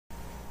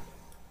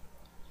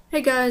Hey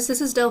guys,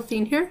 this is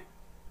Delfiend here.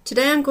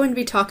 Today I'm going to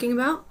be talking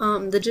about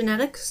the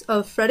genetics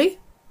of Freddy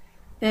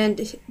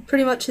and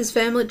pretty much his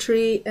family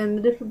tree and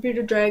the different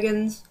bearded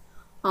dragons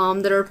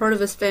that are a part of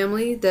his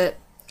family, that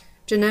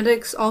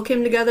genetics all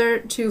came together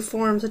to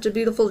form such a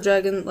beautiful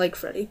dragon like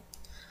Freddy.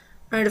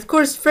 Alright, of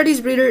course,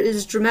 Freddy's breeder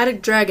is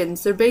Dramatic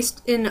Dragonz. They're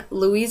based in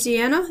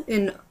Louisiana,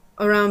 in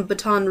around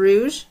Baton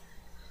Rouge.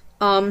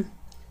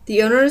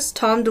 The owners,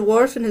 Tom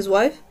Dwarf and his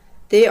wife,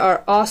 they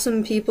are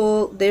awesome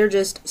people. They're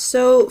just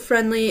so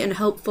friendly and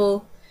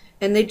helpful,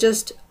 and they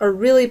just are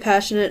really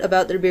passionate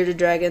about their bearded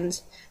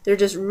dragons. They're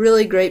just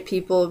really great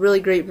people, really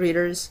great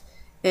breeders,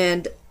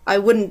 and I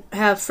wouldn't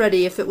have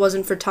Freddy if it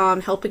wasn't for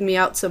Tom helping me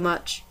out so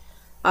much.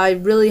 I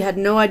really had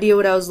no idea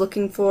what I was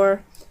looking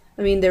for.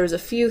 I mean, there was a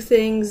few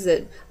things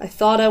that I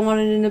thought I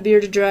wanted in a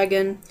bearded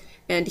dragon,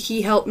 and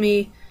he helped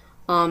me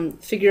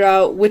figure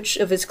out which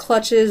of his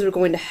clutches were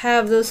going to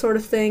have those sort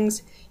of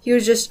things. He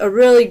was just a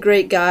really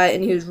great guy,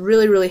 and he was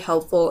really, really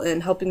helpful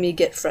in helping me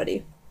get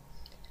Freddy.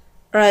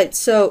 Alright,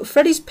 so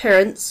Freddy's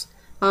parents,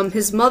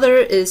 his mother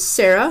is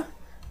Sarah.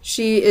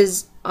 She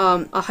is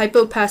a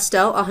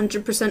hypopastel,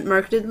 100%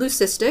 marketed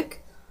leucistic.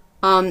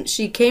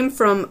 She came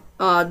from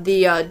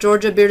the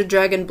Georgia bearded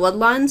dragon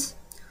bloodlines.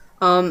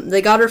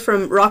 They got her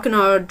from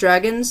Shoutout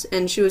Dragons,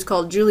 and she was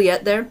called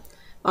Juliet there,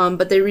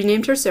 but they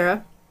renamed her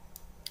Sarah.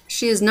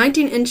 She is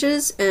 19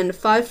 inches and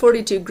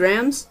 542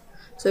 grams,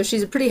 so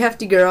she's a pretty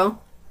hefty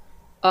girl.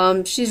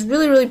 She's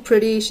really, really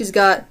pretty. She's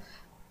got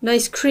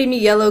nice creamy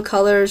yellow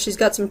color. She's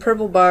got some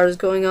purple bars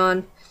going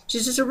on.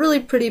 She's just a really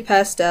pretty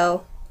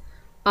pastel.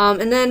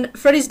 And then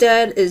Freddy's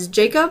dad is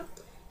Jacob.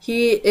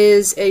 He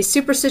is a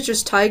super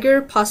citrus tiger,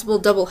 possible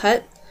double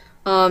het.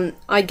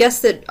 I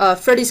guess that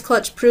Freddy's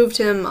clutch proved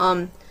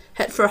him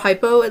het for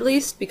hypo, at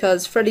least,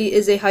 because Freddy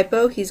is a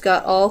hypo. He's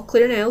got all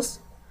clear nails.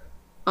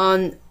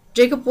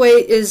 Jacob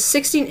is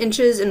 16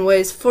 inches and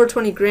weighs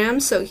 420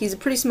 grams, so he's a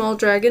pretty small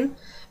dragon.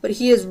 But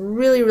he is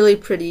really, really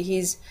pretty.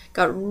 He's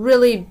got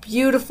really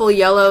beautiful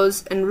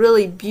yellows and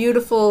really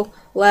beautiful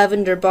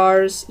lavender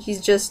bars.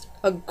 He's just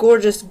a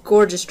gorgeous,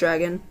 gorgeous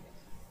dragon.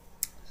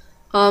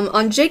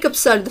 On Jacob's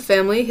side of the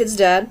family, his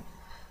dad,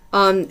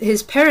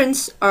 his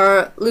parents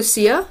are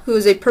Lucia, who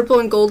is a purple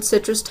and gold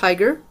citrus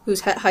tiger,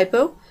 who's het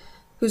hypo,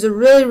 who's a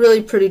really,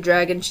 really pretty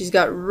dragon. She's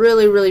got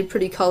really, really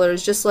pretty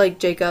colors, just like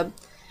Jacob.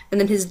 And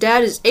then his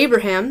dad is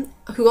Abraham,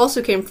 who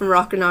also came from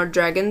Shoutout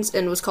Dragons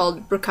and was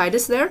called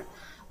Bronchitis there.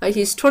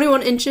 He's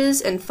 21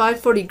 inches and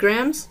 540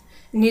 grams,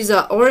 and he's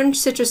a orange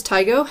citrus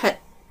tiger,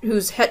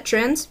 who's het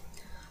trans.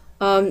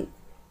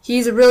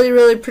 He's a really,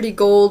 really pretty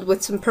gold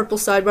with some purple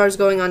sidebars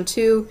going on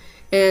too.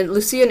 And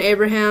Lucia and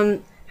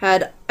Abraham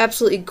had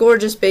absolutely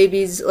gorgeous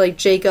babies like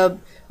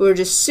Jacob, who were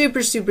just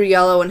super, super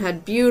yellow and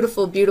had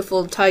beautiful,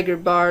 beautiful tiger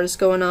bars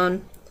going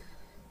on.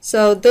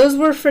 So those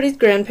were Freddy's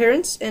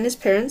grandparents and his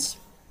parents.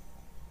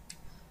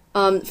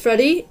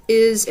 Freddy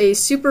is a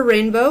super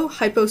rainbow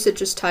hypo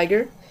citrus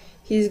tiger.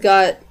 He's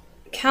got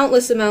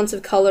countless amounts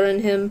of color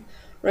in him,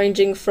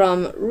 ranging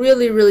from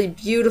really, really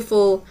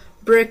beautiful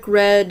brick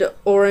red,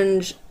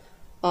 orange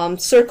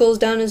circles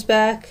down his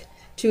back,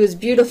 to his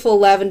beautiful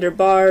lavender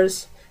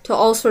bars, to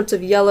all sorts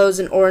of yellows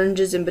and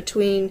oranges in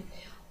between.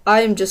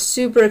 I am just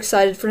super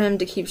excited for him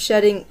to keep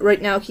shedding.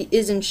 Right now he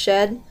is in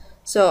shed,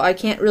 so I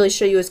can't really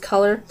show you his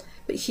color,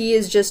 but he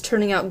is just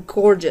turning out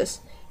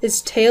gorgeous.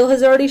 His tail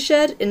has already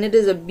shed, and it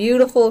is a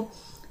beautiful,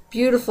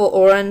 beautiful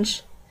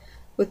orange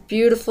with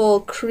beautiful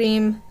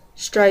cream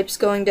stripes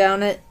going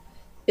down it.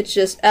 It's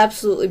just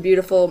absolutely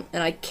beautiful,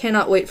 and I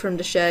cannot wait for him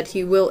to shed.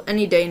 He will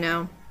any day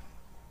now.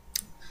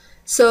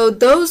 So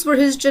those were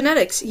his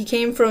genetics. He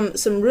came from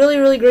some really,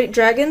 really great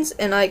dragons,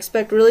 and I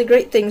expect really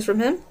great things from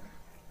him.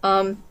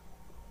 I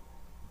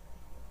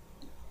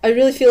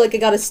really feel like I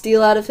got a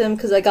steal out of him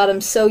because I got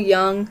him so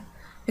young.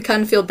 I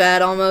kind of feel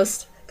bad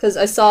almost, because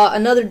I saw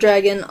another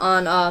dragon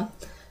on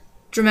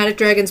Dramatic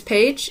Dragonz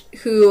page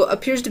who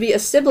appears to be a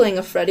sibling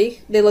of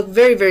Freddy. They look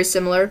very, very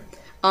similar.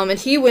 And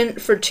he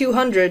went for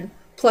 200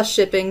 plus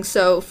shipping,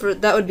 so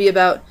that would be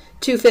about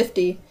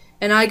 250.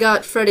 And I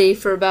got Freddy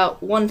for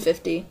about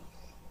 150.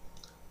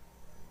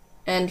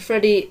 And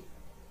Freddy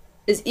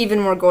is even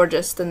more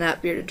gorgeous than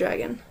that bearded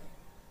dragon.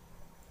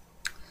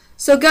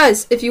 So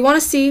guys, if you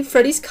want to see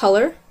Freddy's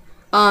color,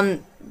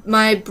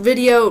 my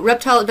video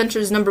Reptile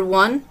Adventures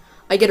 #1,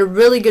 I get a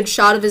really good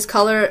shot of his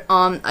color.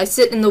 I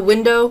sit in the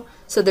window,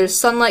 so there's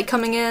sunlight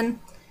coming in,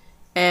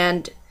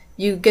 and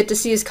you get to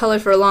see his color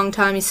for a long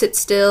time. He sits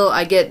still.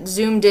 I get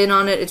zoomed in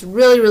on it. It's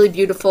really, really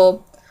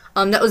beautiful.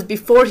 That was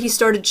before he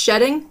started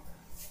shedding,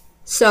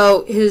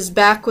 so his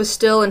back was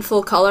still in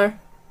full color.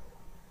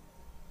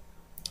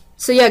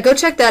 So yeah, go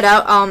check that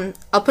out.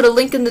 I'll put a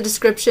link in the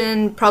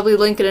description, probably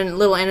link it in a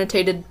little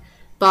annotated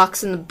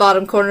box in the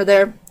bottom corner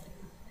there.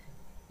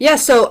 Yeah,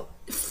 so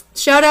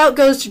shout out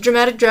goes to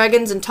Dramatic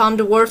Dragonz and Tom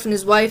Dwarf and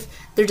his wife.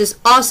 They're just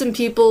awesome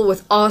people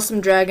with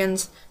awesome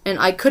dragons, and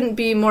I couldn't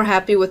be more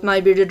happy with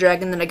my bearded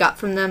dragon that I got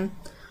from them.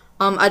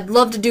 I'd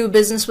love to do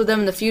business with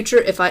them in the future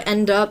if I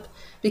end up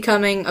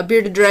becoming a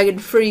bearded dragon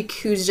freak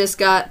who's just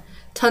got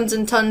tons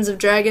and tons of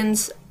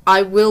dragons.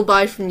 I will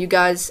buy from you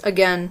guys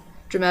again.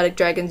 Dramatic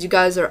Dragonz, you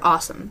guys are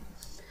awesome.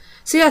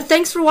 So yeah,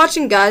 thanks for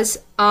watching, guys.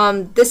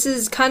 This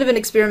is kind of an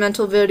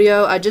experimental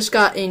video. I just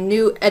got a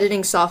new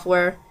editing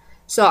software,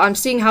 so I'm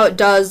seeing how it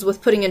does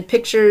with putting in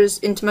pictures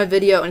into my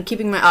video and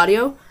keeping my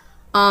audio.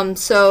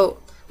 So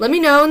let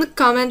me know in the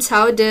comments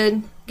how it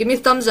did. Give me a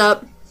thumbs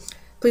up.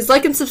 Please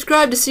like and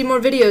subscribe to see more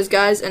videos,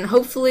 guys, and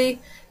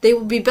hopefully they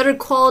will be better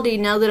quality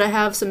now that I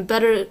have some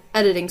better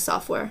editing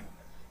software.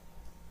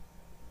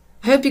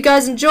 I hope you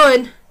guys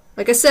enjoyed.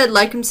 Like I said,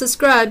 like and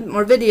subscribe,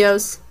 more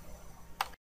videos.